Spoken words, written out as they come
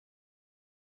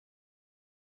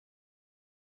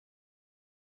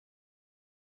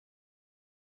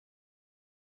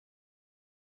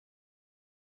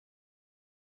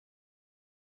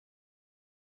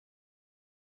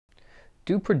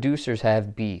Do producers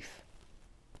have beef?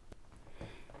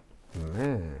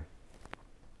 Man.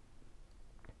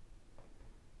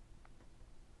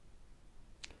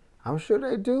 I'm sure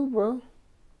they do, bro.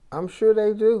 I'm sure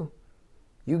they do.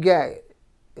 You got,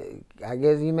 I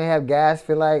guess you may have guys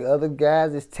feel like other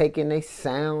guys is taking their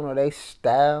sound or their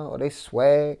style or their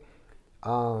swag.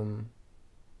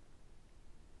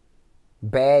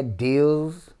 Bad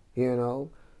deals,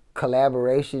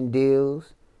 collaboration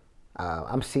deals.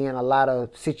 I'm seeing a lot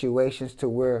of situations to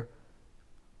where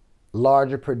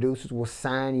larger producers will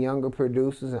sign younger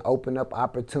producers and open up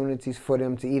opportunities for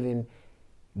them to even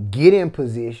get in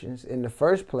positions in the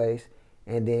first place,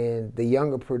 and then the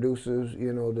younger producers,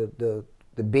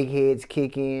 the big heads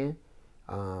kick in,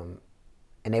 and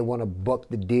they want to buck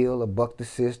the deal or buck the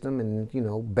system,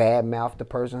 and bad mouth the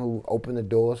person who opened the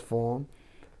doors for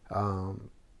them.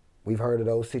 We've heard of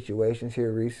those situations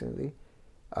here recently.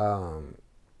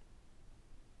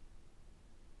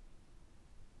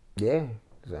 Yeah,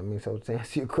 I mean, so to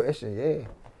answer your question, yeah,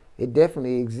 it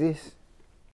definitely exists.